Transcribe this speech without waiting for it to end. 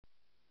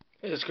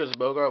Hey, this is Chris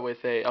Bogart with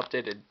a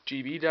updated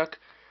GB deck.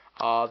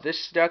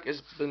 This deck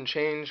has been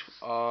changed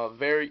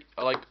very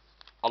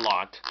a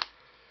lot.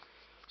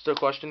 Still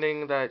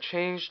questioning that it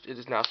changed. It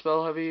is now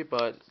spell heavy,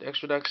 but the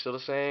extra deck's still the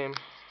same.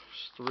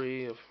 Just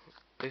three of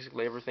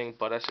basically everything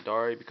but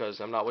Esadari because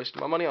I'm not wasting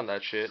my money on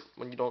that shit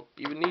when you don't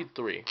even need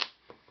three.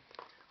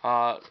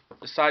 The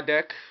side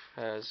deck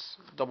has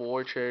double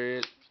War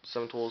Chariot,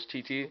 7 tools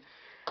TT.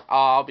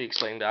 I'll be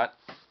explaining that.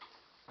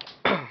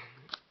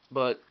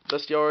 But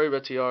Bestiari,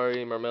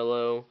 Retiari,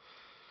 Marmello,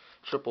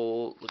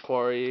 triple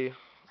Liquari,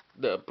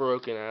 the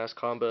broken ass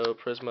combo,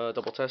 Prisma,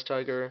 double Test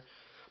Tiger.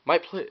 I'm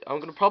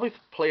gonna probably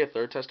play a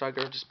third Test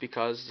Tiger just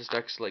because this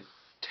deck's like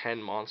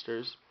 10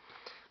 monsters.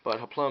 But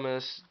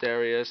Hoplomus,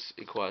 Darius,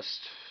 Equest,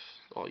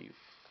 all you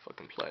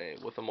fucking play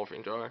with a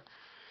Morphing Jar.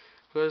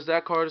 Because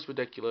that card is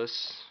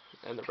ridiculous,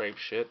 and the brave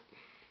shit.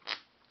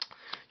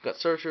 You got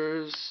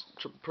Searchers,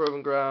 Triple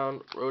Proving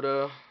Ground,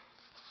 Rhoda,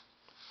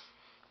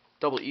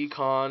 double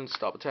Econ,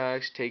 stop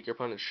attacks, take your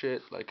opponent's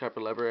shit, like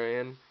Hyper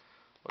Librarian.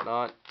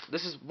 Whatnot.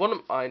 This is one of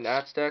my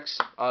Nats decks.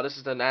 This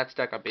is the Nats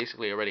deck I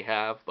basically already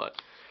have, but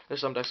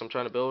there's some decks I'm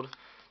trying to build.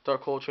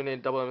 Dark Hole,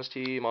 Trinity, Double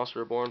MST, Monster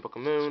Reborn, Book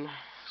of Moon,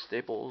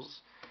 Staples.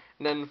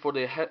 And then for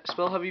the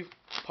spell heavy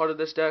part of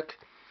this deck,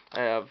 I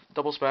have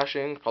Double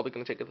Smashing, probably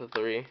going to take it to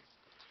 3.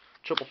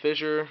 Triple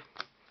Fissure,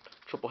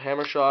 Triple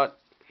Hammer Shot,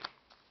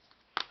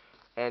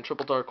 and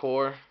Triple Dark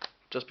Core,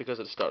 just because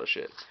of the starter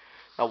shit.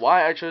 Now,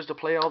 why I chose to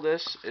play all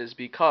this is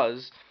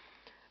because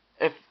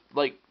if,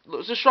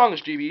 the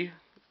strongest GB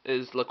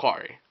is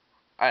Liquari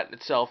at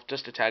itself,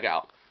 just to tag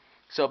out.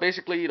 So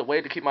basically, the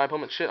way to keep my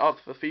opponent's shit off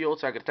the field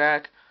so I can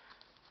attack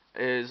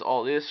is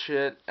all this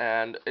shit,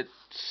 and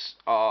it's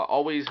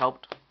always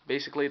helped.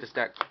 Basically, this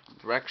deck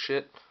wreck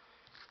shit,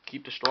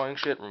 keep destroying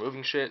shit,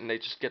 removing shit, and they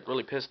just get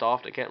really pissed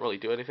off. They can't really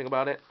do anything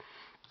about it.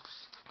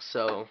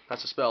 So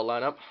that's a spell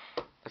lineup.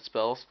 That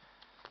spells.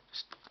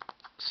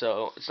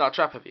 So it's not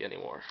trap heavy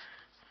anymore.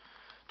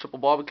 Triple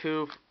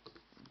Barbecue,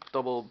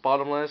 double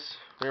Bottomless,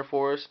 Mirror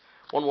Force,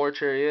 1 War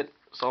Chariot,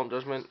 Solemn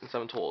Judgment, and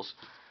 7 tools.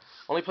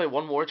 Only play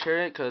 1 War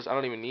Chariot because I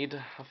don't even need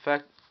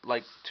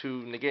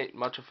to negate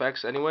much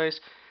effects anyways,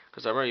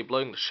 because I'm already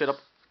blowing the shit up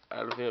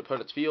out of the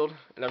opponent's field,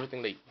 and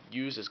everything they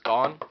use is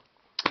gone.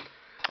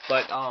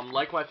 But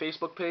like my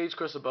Facebook page,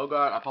 Chris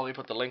Bogart, I'll probably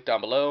put the link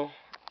down below,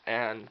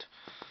 and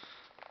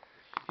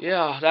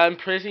yeah, I'm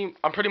pretty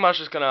much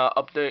just gonna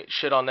update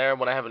shit on there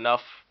when I have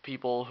enough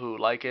people who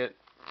like it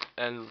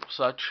and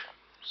such.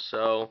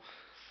 So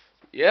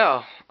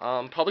yeah,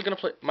 probably gonna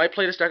might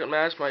play this deck at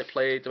Match, might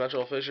play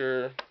Dimensional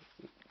Fissure,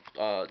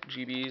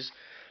 GBs.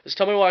 Just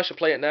tell me why I should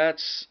play at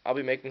Nats. I'll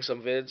be making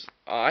some vids.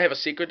 I have a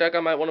secret deck I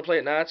might want to play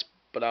at Nats,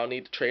 but I'll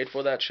need to trade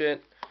for that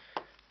shit.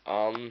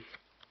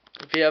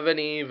 If you have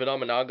any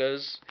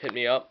Venomenagas, hit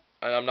me up.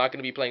 I'm not going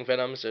to be playing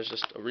Venoms. There's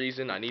just a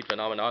reason I need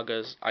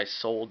Venomenagas. I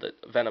sold the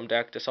Venom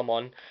deck to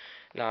someone,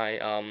 and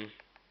I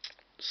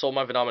sold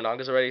my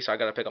Venomenagas already, so I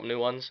got to pick up new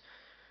ones.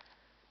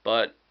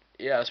 But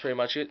yeah, that's pretty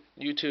much it.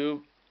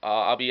 YouTube.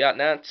 I'll be at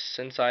Nats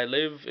since I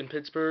live in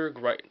Pittsburgh.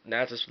 Right,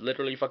 Nats is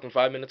literally fucking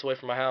 5 minutes away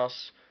from my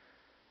house.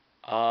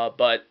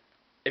 But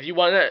if you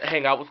want to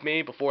hang out with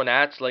me before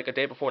Nats, like a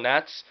day before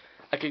Nats,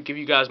 I could give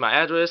you guys my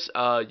address.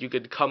 You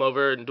could come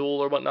over and duel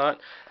or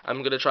whatnot.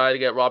 I'm gonna try to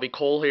get Robbie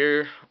Cole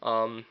here.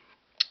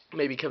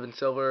 Maybe Kevin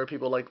Silver,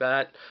 people like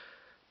that.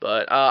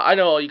 But I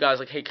know all you guys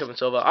hate Kevin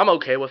Silver. I'm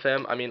okay with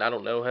him. I mean, I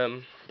don't know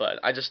him, but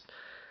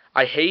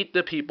I hate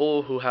the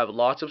people who have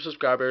lots of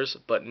subscribers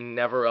but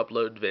never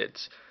upload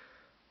vids.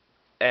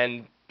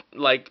 And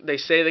they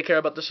say they care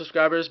about the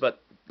subscribers,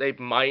 but they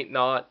might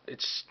not.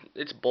 It's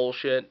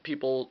bullshit.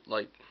 People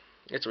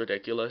it's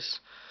ridiculous.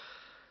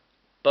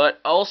 But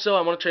also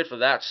I want to trade for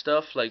that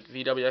stuff like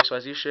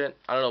VWXYZ shit.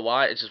 I don't know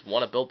why. I just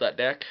want to build that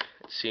deck.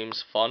 It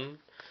seems fun.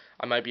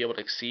 I might be able to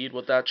exceed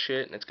with that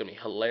shit, and it's gonna be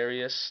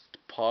hilarious to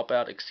pop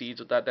out exceeds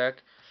with that deck.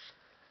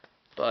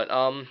 But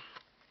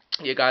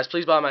yeah, guys,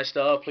 please buy my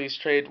stuff. Please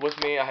trade with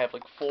me. I have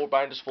 4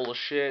 binders full of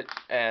shit,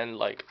 and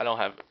I don't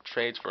have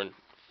trades for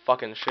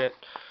fucking shit.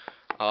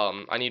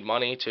 I need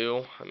money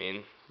too. I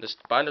mean, this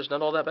binder's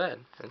not all that bad.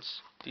 It's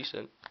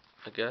decent,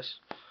 I guess.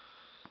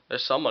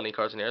 There's some money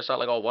cards in here. It's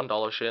not all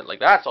 $1 shit.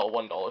 That's all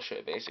 $1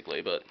 shit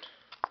basically, but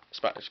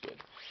this binder's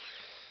good.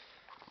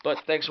 But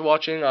thanks for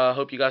watching.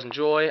 Hope you guys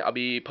enjoy. I'll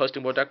be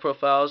posting more deck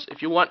profiles.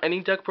 If you want any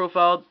deck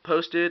profile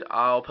posted,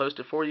 I'll post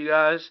it for you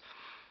guys.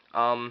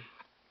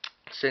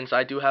 Since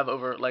I do have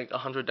over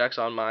 100 decks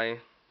on my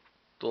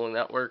dueling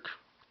network,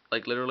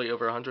 literally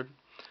over 100.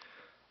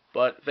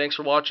 But thanks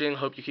for watching.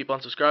 Hope you keep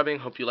on subscribing.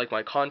 Hope you like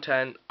my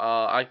content.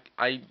 I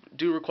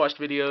do request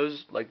videos.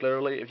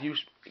 Literally, if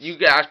you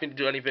ask me to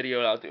do any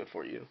video, I'll do it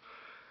for you,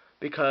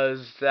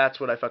 because that's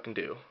what I fucking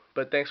do.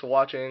 But thanks for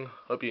watching.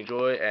 Hope you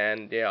enjoy,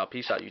 and yeah,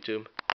 peace out, YouTube.